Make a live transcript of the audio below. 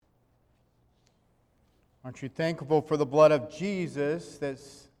Aren't you thankful for the blood of Jesus?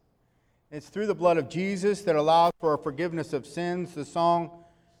 It's through the blood of Jesus that allows for forgiveness of sins. The song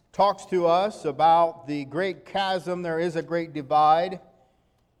talks to us about the great chasm. There is a great divide.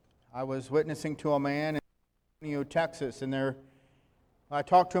 I was witnessing to a man in New Texas, and I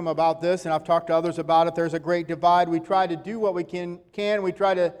talked to him about this, and I've talked to others about it. There's a great divide. We try to do what we can.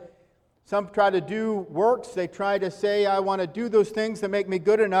 Some try to do works. They try to say, I want to do those things that make me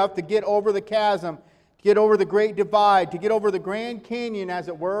good enough to get over the chasm, to get over the great divide, to get over the Grand Canyon, as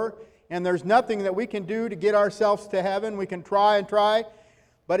it were. And there's nothing that we can do to get ourselves to heaven. We can try and try.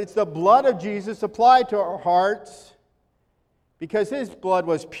 But it's the blood of Jesus applied to our hearts because His blood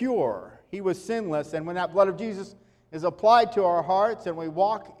was pure. He was sinless. And when that blood of Jesus is applied to our hearts and we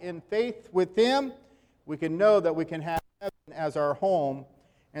walk in faith with Him, we can know that we can have heaven as our home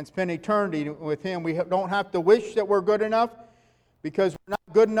and spend eternity with Him. We don't have to wish that we're good enough because we're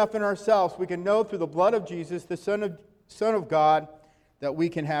not good enough in ourselves. We can know through the blood of Jesus, the Son of God, that we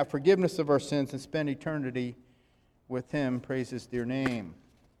can have forgiveness of our sins and spend eternity with Him. Praise His dear name.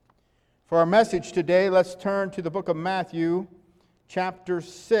 For our message today, let's turn to the book of Matthew, chapter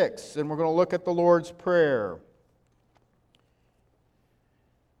 6, and we're going to look at the Lord's Prayer.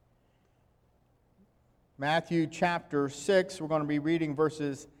 Matthew chapter 6, we're going to be reading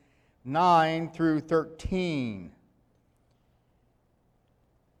verses 9 through 13.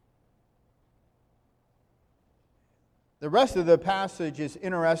 The rest of the passage is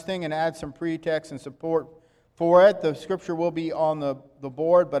interesting and adds some pretext and support for it. The scripture will be on the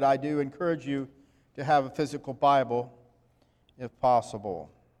board, but I do encourage you to have a physical Bible if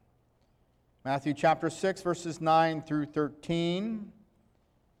possible. Matthew chapter 6, verses 9 through 13.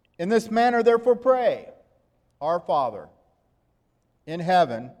 In this manner, therefore, pray. Our Father, in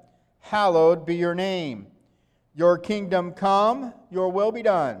heaven, hallowed be your name. Your kingdom come, your will be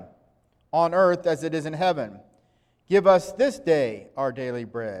done, on earth as it is in heaven. Give us this day our daily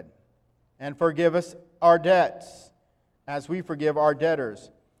bread, and forgive us our debts, as we forgive our debtors.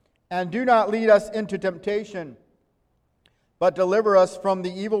 And do not lead us into temptation, but deliver us from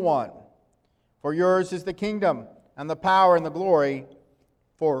the evil one. For yours is the kingdom, and the power, and the glory,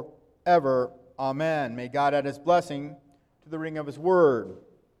 forever. Amen. May God add His blessing to the reading of His word.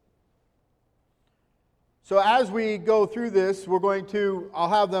 So as we go through this,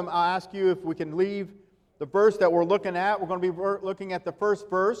 I'll ask you if we can leave the verse that we're looking at. We're going to be looking at the first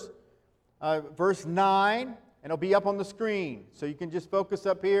verse, verse 9, and it'll be up on the screen. So you can just focus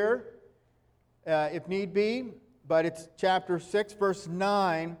up here if need be. But it's chapter 6, verse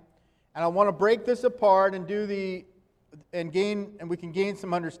 9. And I want to break this apart and we can gain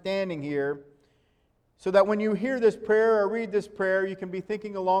some understanding here. So that when you hear this prayer or read this prayer, you can be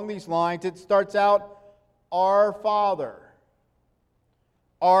thinking along these lines. It starts out, Our Father.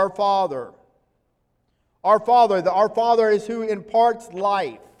 Our Father. Our Father. Our Father is who imparts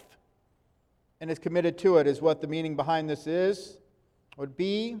life and is committed to it, is what the meaning behind this would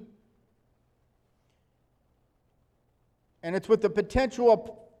be. And it's with the potential of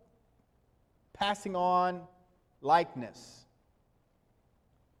passing on likeness.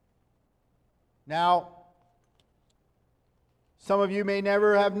 Now, some of you may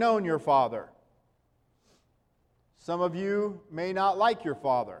never have known your father. Some of you may not like your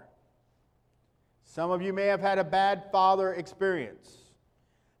father. Some of you may have had a bad father experience.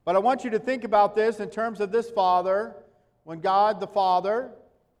 But I want you to think about this in terms of this father. When God the Father,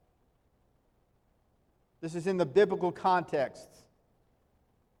 this is in the biblical context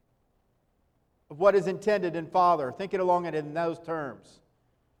of what is intended in father. Think it along in those terms.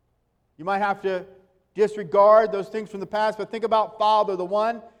 You might have to disregard those things from the past, but think about Father, the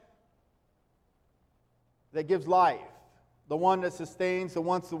one that gives life, the one that sustains, the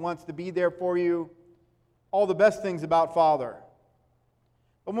one that wants to be there for you, all the best things about Father.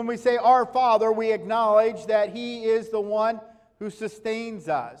 But when we say our Father, we acknowledge that He is the one who sustains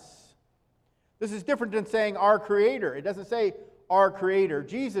us. This is different than saying our Creator. It doesn't say our Creator.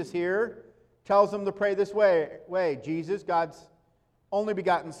 Jesus here tells them to pray this way. Jesus, God's only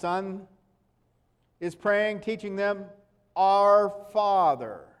begotten Son, is praying, teaching them, Our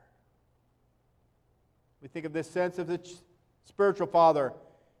Father. We think of this sense of the spiritual father.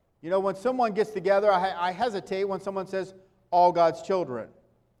 You know, when someone gets together, I hesitate when someone says, all God's children.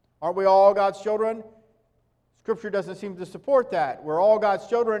 Aren't we all God's children? Scripture doesn't seem to support that. We're all God's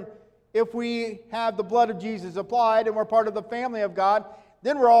children. If we have the blood of Jesus applied and we're part of the family of God,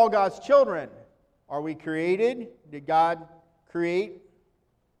 then we're all God's children. Are we created? Did God create?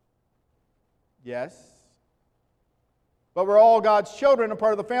 Yes. But we're all God's children, a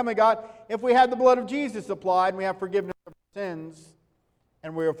part of the family of God, if we have the blood of Jesus applied and we have forgiveness of sins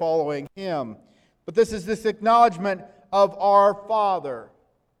and we are following Him. But this acknowledgement of our Father,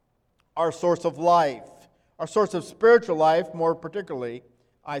 our source of life, our source of spiritual life, more particularly,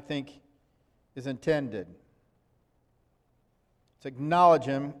 I think, is intended. To acknowledge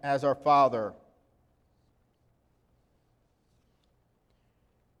Him as our Father.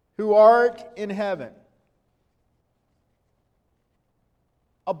 Who art in heaven,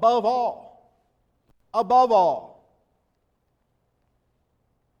 above all. Above all.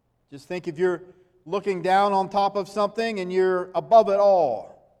 Just think if you're looking down on top of something and you're above it all.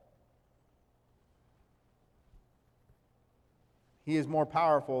 He is more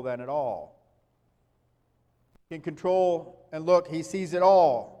powerful than it all. He can control and look, He sees it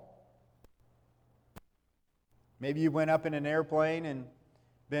all. Maybe you went up in an airplane and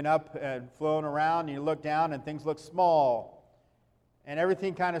been up and flown around and you look down and things look small. And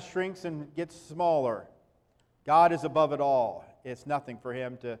everything kind of shrinks and gets smaller. God is above it all. It's nothing for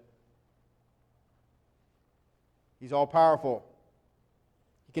Him to... He's all powerful.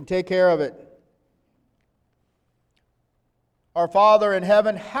 He can take care of it. Our Father in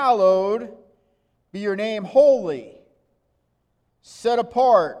heaven, hallowed be your name, holy, set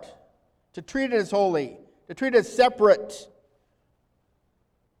apart, to treat it as holy, to treat it as separate.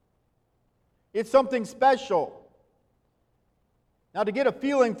 It's something special. Now, to get a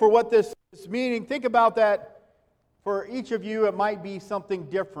feeling for what this is meaning, think about that. For each of you, it might be something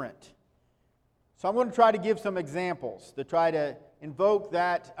different. So I'm going to try to give some examples to try to invoke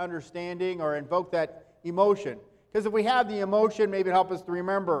that understanding or invoke that emotion. Because if we have the emotion, maybe it'll help us to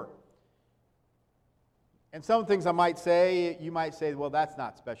remember. And some things I might say, you might say, well, that's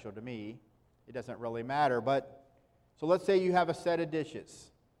not special to me. It doesn't really matter. But so let's say you have a set of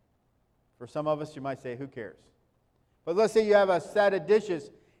dishes. For some of us, you might say, who cares? But let's say you have a set of dishes,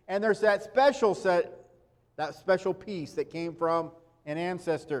 and there's that special set, that special piece that came from an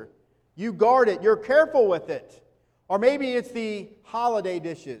ancestor. You guard it. You're careful with it. Or maybe it's the holiday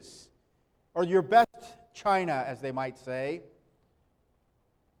dishes, or your best china, as they might say.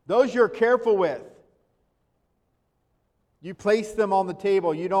 Those you're careful with. You place them on the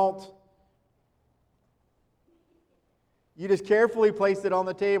table. You just carefully place it on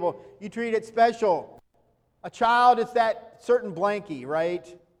the table. You treat it special. A child, it's that certain blankie, right?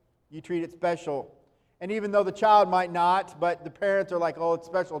 You treat it special. And even though the child might not, but the parents are like, oh, it's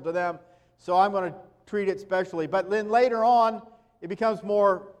special to them, so I'm going to treat it specially. But then later on, it becomes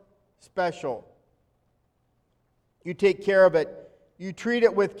more special. You take care of it. You treat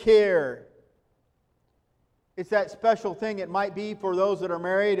it with care. It's that special thing. It might be for those that are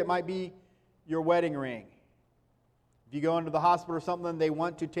married, it might be your wedding ring. If you go into the hospital or something, they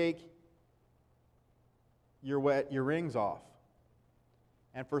want to take your rings off.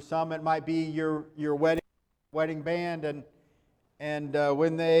 And for some, it might be your wedding band. And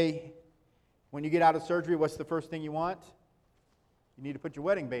when you get out of surgery, what's the first thing you want? You need to put your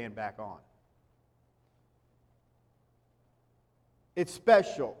wedding band back on. It's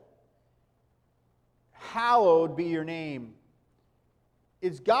special. Hallowed be your name.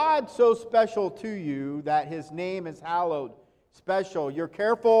 Is God so special to you that His name is hallowed? Special. You're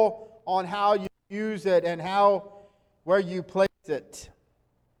careful on how you use it and where you place it.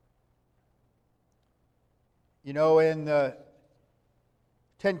 You know, in the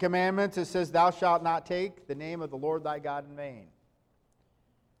Ten Commandments, it says, thou shalt not take the name of the Lord thy God in vain.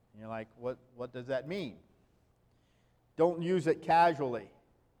 And you're like, what does that mean? Don't use it casually.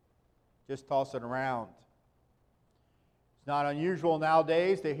 Just toss it around. It's not unusual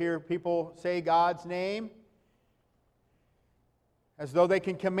nowadays to hear people say God's name as though they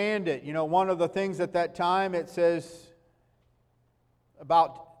can command it. You know, one of the things at that time it says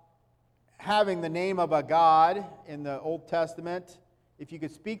about having the name of a god in the Old Testament, if you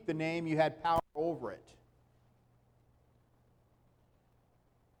could speak the name, you had power over it.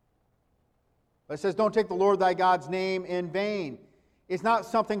 But it says, don't take the Lord thy God's name in vain. It's not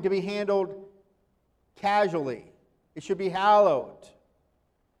something to be handled casually. It should be hallowed.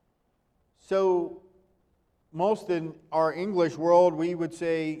 So, most in our English world, we would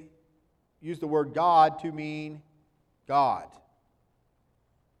say, use the word God to mean God.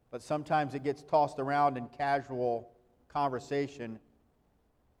 But sometimes it gets tossed around in casual conversation.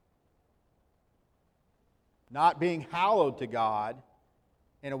 Not being hallowed to God,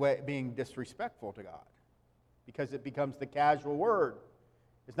 in a way being disrespectful to God. Because it becomes the casual word.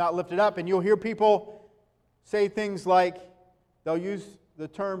 It's not lifted up. And you'll hear people say things like, they'll use the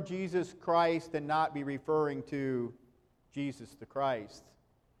term Jesus Christ and not be referring to Jesus the Christ.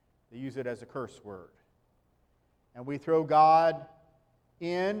 They use it as a curse word. And we throw God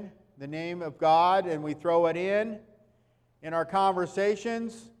in, the name of God, and we throw it in our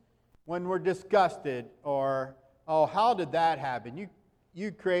conversations when we're disgusted or, oh, how did that happen?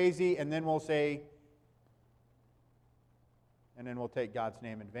 You crazy, and then we'll say, and then we'll take God's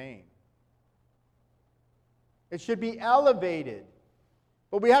name in vain. It should be elevated.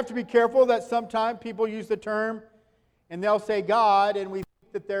 But we have to be careful that sometimes people use the term and they'll say God, and we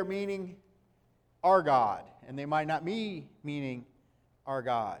think that they're meaning our God, and they might not be meaning our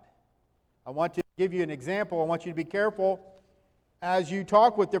God. I want to give you an example. I want you to be careful as you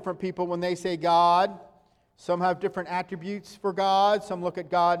talk with different people when they say God. Some have different attributes for God. Some look at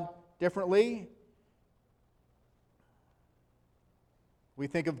God differently. We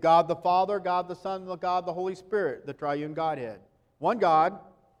think of God the Father, God the Son, God the Holy Spirit, the triune Godhead. One God,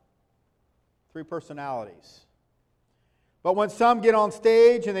 three personalities. But when some get on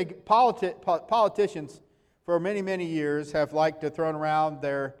stage, and politicians for many, many years have liked to throw around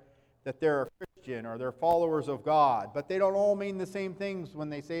that they're a Christian or they're followers of God, but they don't all mean the same things when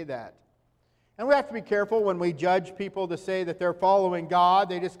they say that. And we have to be careful when we judge people to say that they're following God.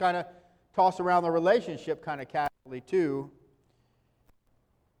 They just kind of toss around the relationship kind of casually too.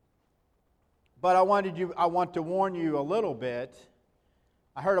 But I want to warn you a little bit.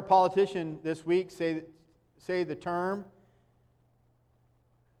 I heard a politician this week say the term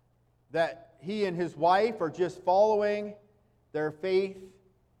that he and his wife are just following their faith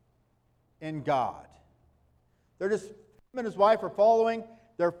in God. Him and his wife are following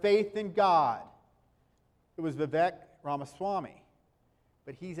their faith in God. It was Vivek Ramaswamy,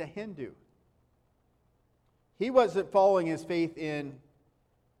 but he's a Hindu. He wasn't following his faith in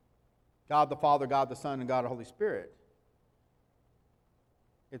God the Father, God the Son, and God the Holy Spirit.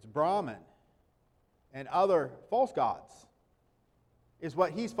 It's Brahman and other false gods is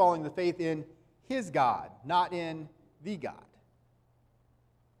what he's following the faith in his God, not in the God.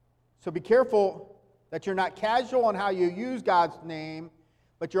 So be careful that you're not casual on how you use God's name,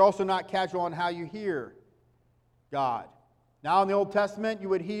 but you're also not casual on how you hear God. Now in the Old Testament, you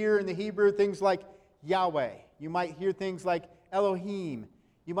would hear in the Hebrew things like Yahweh. You might hear things like Elohim.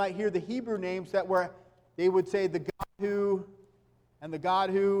 You might hear the Hebrew names they would say the God who and the God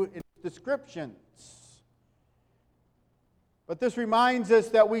who in descriptions. But this reminds us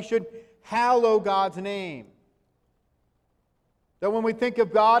that we should hallow God's name. That when we think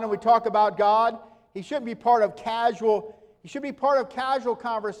of God and we talk about God, He shouldn't be part of casual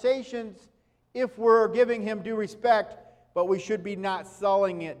conversations if we're giving Him due respect, but we should be not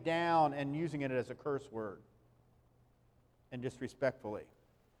selling it down and using it as a curse word and disrespectfully.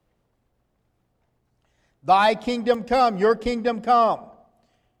 Thy kingdom come, your kingdom come.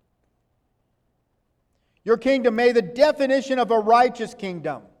 Your kingdom, may the definition of a righteous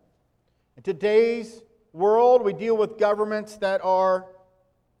kingdom. In today's world, we deal with governments that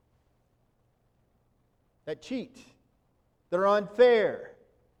cheat, that are unfair,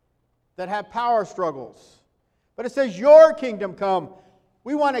 that have power struggles. But it says, your kingdom come.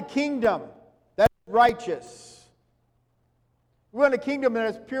 We want a kingdom that is righteous. We want a kingdom that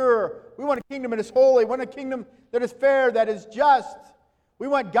is pure. We want a kingdom that is holy. We want a kingdom that is fair, that is just. We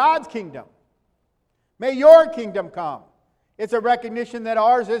want God's kingdom. May your kingdom come. It's a recognition that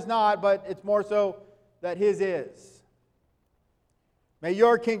ours is not, but it's more so that His is. May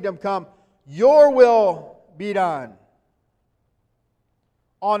your kingdom come. Your will be done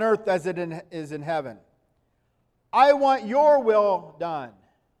on earth as it is in heaven. I want your will done.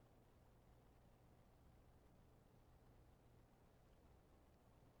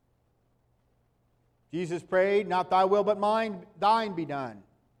 Jesus prayed, not thy will but mine, thine be done.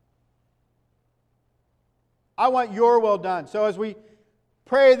 I want your will done. So as we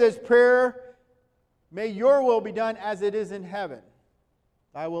pray this prayer, may your will be done as it is in heaven.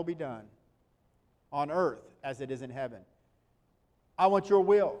 Thy will be done on earth as it is in heaven. I want your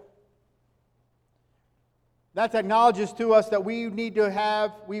will. That acknowledges to us that we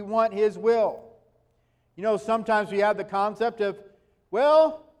want His will. You know, sometimes we have the concept of,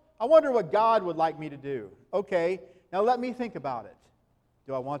 well, I wonder what God would like me to do. Okay, now let me think about it.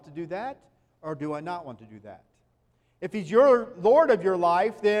 Do I want to do that, or do I not want to do that? If He's your Lord of your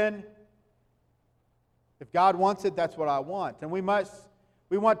life, then if God wants it, that's what I want. And we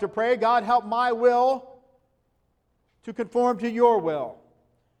want to pray, God, help my will to conform to your will.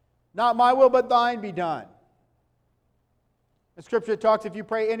 Not my will, but thine be done. The Scripture talks, if you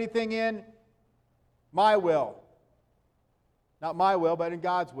pray anything in my will, not my will, but in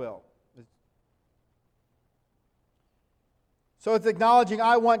God's will. So it's acknowledging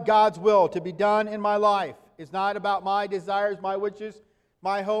I want God's will to be done in my life. It's not about my desires, my wishes,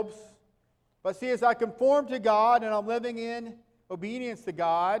 my hopes. But see, as I conform to God and I'm living in obedience to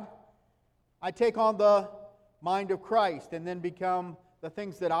God, I take on the mind of Christ and then become the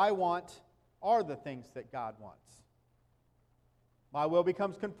things that I want are the things that God wants. My will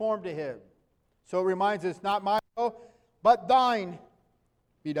becomes conformed to His. So it reminds us, not my will, but thine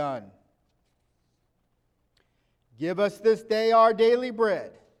be done. Give us this day our daily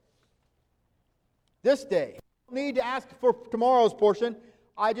bread. This day. I don't need to ask for tomorrow's portion.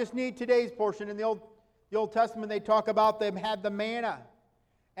 I just need today's portion. In the Old Testament, they talk about them had the manna.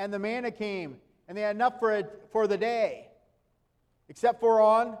 And the manna came. And they had enough for the day. Except for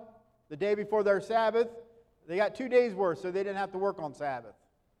on the day before their Sabbath. They got 2 days' worth, so they didn't have to work on Sabbath.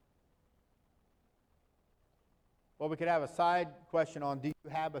 Well, we could have a side question on, do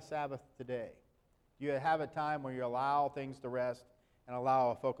you have a Sabbath today? Do you have a time where you allow things to rest and allow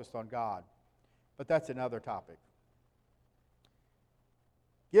a focus on God? But that's another topic.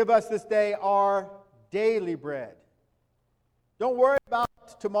 Give us this day our daily bread. Don't worry about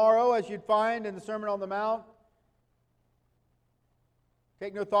tomorrow, as you'd find in the Sermon on the Mount.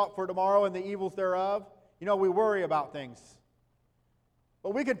 Take no thought for tomorrow and the evils thereof. You know, we worry about things.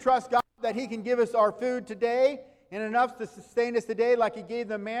 But we can trust God that He can give us our food today and enough to sustain us today, like He gave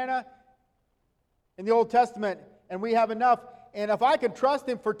the manna in the Old Testament, and we have enough. And if I can trust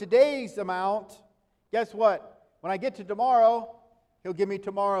Him for today's amount, guess what? When I get to tomorrow, He'll give me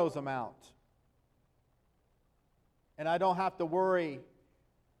tomorrow's amount. And I don't have to worry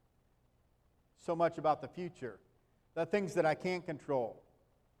so much about the future, the things that I can't control.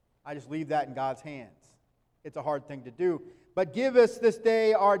 I just leave that in God's hands. It's a hard thing to do. But give us this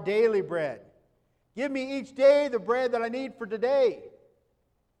day our daily bread. Give me each day the bread that I need for today.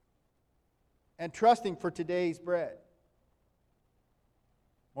 And trusting for today's bread.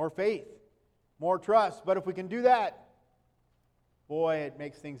 More faith, more trust. But if we can do that, boy, it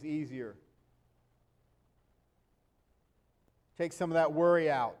makes things easier. Take some of that worry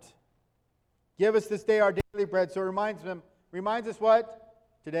out. Give us this day our daily bread. So it reminds us what?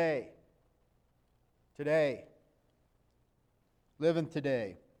 Today. Today. Living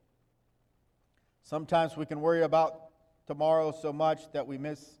today. Sometimes we can worry about tomorrow so much that we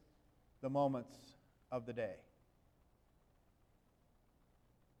miss the moments of the day.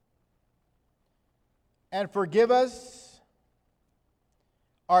 And forgive us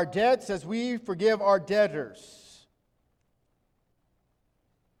our debts as we forgive our debtors.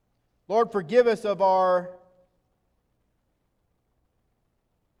 Lord, forgive us of our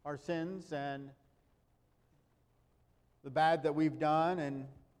sins and the bad that we've done, and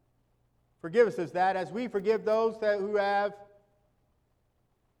forgive us as we forgive those who have,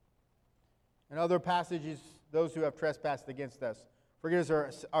 in other passages, those who have trespassed against us. Forgive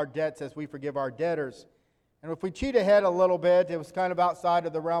us our debts as we forgive our debtors. And if we cheat ahead a little bit, it was kind of outside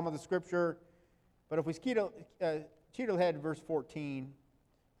of the realm of the Scripture, but if we cheat ahead to verse 14,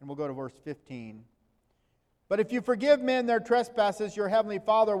 and we'll go to verse 15. But if you forgive men their trespasses, your heavenly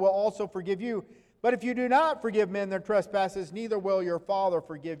Father will also forgive you. But if you do not forgive men their trespasses, neither will your Father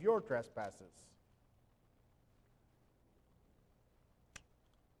forgive your trespasses.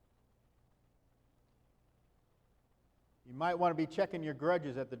 You might want to be checking your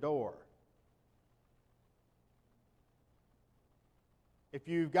grudges at the door. If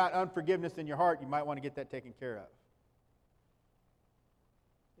you've got unforgiveness in your heart, you might want to get that taken care of.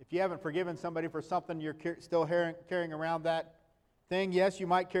 If you haven't forgiven somebody for something, you're still carrying around that thing. Yes, you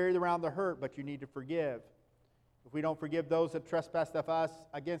might carry around the hurt, but you need to forgive. If we don't forgive those that trespass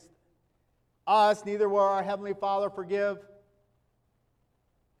against us, neither will our Heavenly Father forgive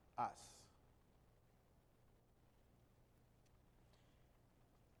us.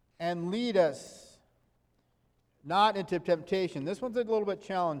 And lead us not into temptation. This one's a little bit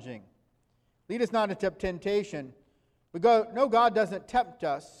challenging. Lead us not into temptation. We no, God doesn't tempt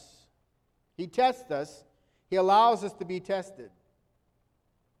us. He tests us. He allows us to be tested.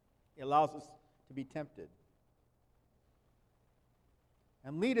 He allows us to be tempted.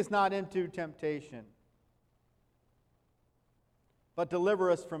 And lead us not into temptation, but deliver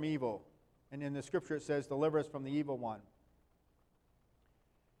us from evil. And in the Scripture it says, deliver us from the evil one.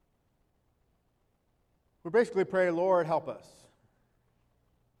 We basically pray, Lord, help us.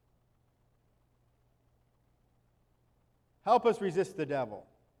 Help us resist the devil.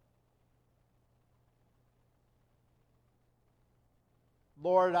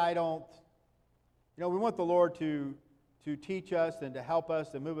 Lord, we want the Lord to teach us and to help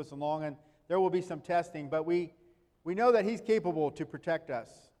us and move us along. And there will be some testing, but we know that He's capable to protect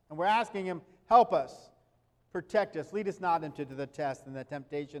us. And we're asking Him, help us, protect us, lead us not into the test and the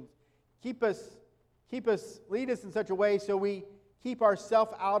temptations. Lead us in such a way so we keep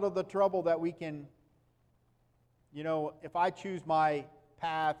ourselves out of the trouble that we can. If I choose my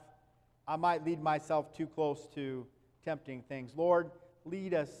path, I might lead myself too close to tempting things. Lord,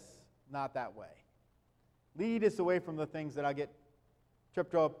 lead us not that way. Lead us away from the things that I get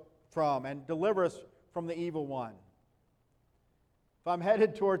tripped up from, and deliver us from the evil one. If I'm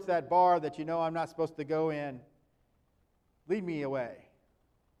headed towards that bar that you know I'm not supposed to go in, lead me away.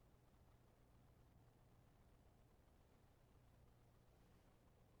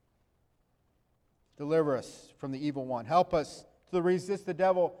 Deliver us from the evil one. Help us to resist the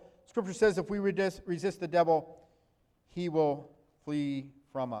devil. Scripture says if we resist the devil, he will flee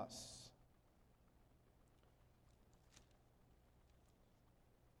from us.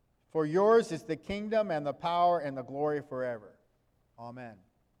 For yours is the kingdom and the power and the glory forever. Amen.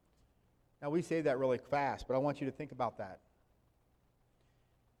 Now we say that really fast, but I want you to think about that.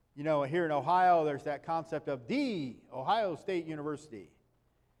 You know, here in Ohio, there's that concept of the Ohio State University.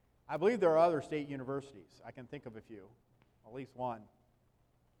 I believe there are other state universities. I can think of a few, at least one.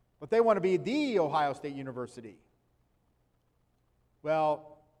 But they want to be the Ohio State University.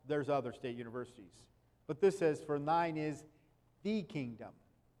 Well, there's other state universities. But this says, for thine is the kingdom.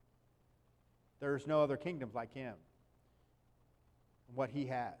 There's no other kingdoms like him. What he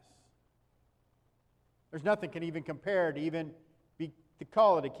has. There's nothing can even compare to even to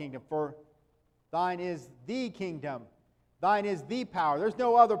call it a kingdom. For thine is the kingdom. Thine is the power. There's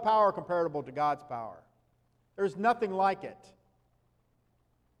no other power comparable to God's power. There's nothing like it.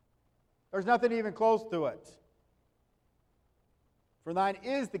 There's nothing even close to it. For thine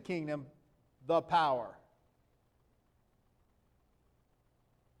is the kingdom, the power,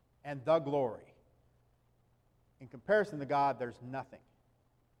 and the glory. In comparison to God, there's nothing.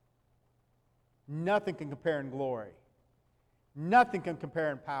 Nothing can compare in glory. Nothing can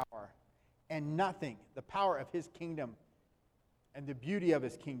compare in power. And nothing, the power of his kingdom and the beauty of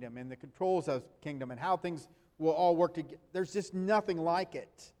his kingdom and the controls of his kingdom and how things will all work together. There's just nothing like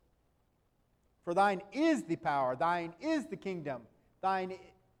it. For thine is the power, thine is the kingdom, thine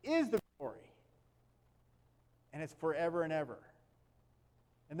is the glory. And it's forever and ever.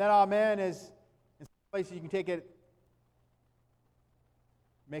 And that amen is, in some places you can take it,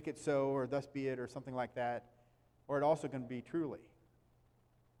 make it so, or thus be it, or something like that. Or it also can be truly.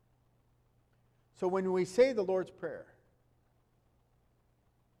 So when we say the Lord's Prayer,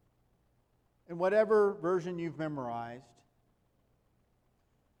 in whatever version you've memorized,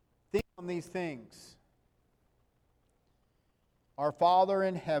 think on these things. Our Father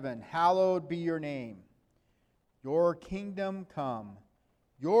in heaven, hallowed be your name. Your kingdom come.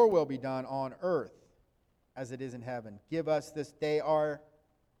 Your will be done on earth as it is in heaven. Give us this day our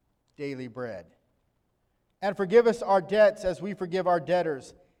daily bread. And forgive us our debts as we forgive our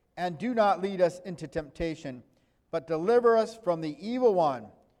debtors. And do not lead us into temptation, but deliver us from the evil one.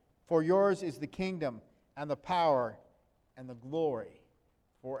 For yours is the kingdom and the power and the glory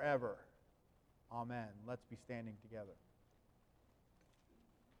forever. Amen. Let's be standing together.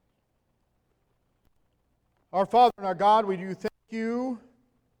 Our Father and our God, we do thank you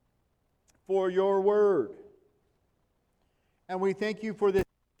for your word. And we thank you for this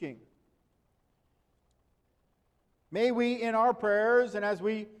teaching. May we, in our prayers and as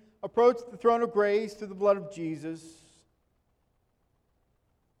we approach the throne of grace through the blood of Jesus,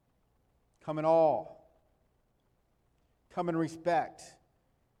 come in awe, come in respect.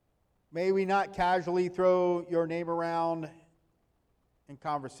 May we not casually throw your name around in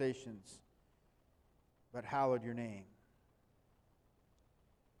conversations, but hallowed your name.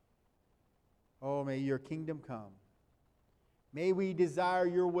 Oh, may your kingdom come. May we desire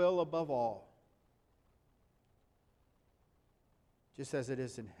your will above all. Just as it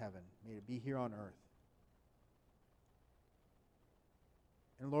is in heaven, may it be here on earth.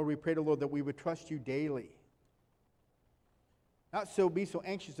 And Lord, we pray to Lord that we would trust you daily. Not be so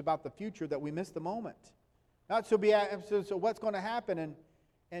anxious about the future that we miss the moment. Not so what's going to happen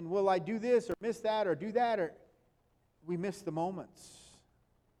and will I do this or miss that or do that, or we miss the moments.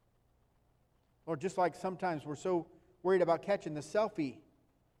 Or just like sometimes we're so worried about catching the selfie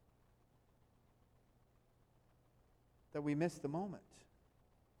that we miss the moment.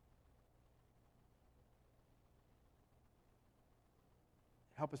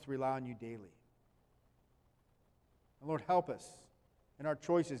 Help us to rely on you daily. And Lord, help us in our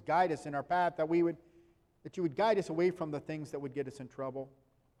choices. Guide us in our path that you would guide us away from the things that would get us in trouble.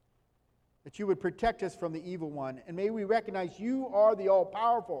 That you would protect us from the evil one. And may we recognize you are the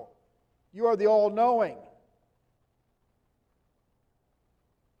all-powerful. You are the all-knowing.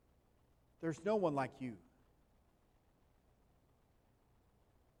 There's no one like you.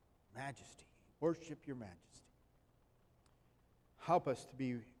 Majesty. Worship your majesty. Help us to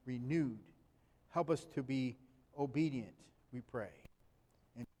be renewed. Help us to be obedient, we pray.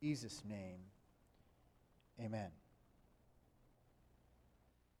 In Jesus' name, amen.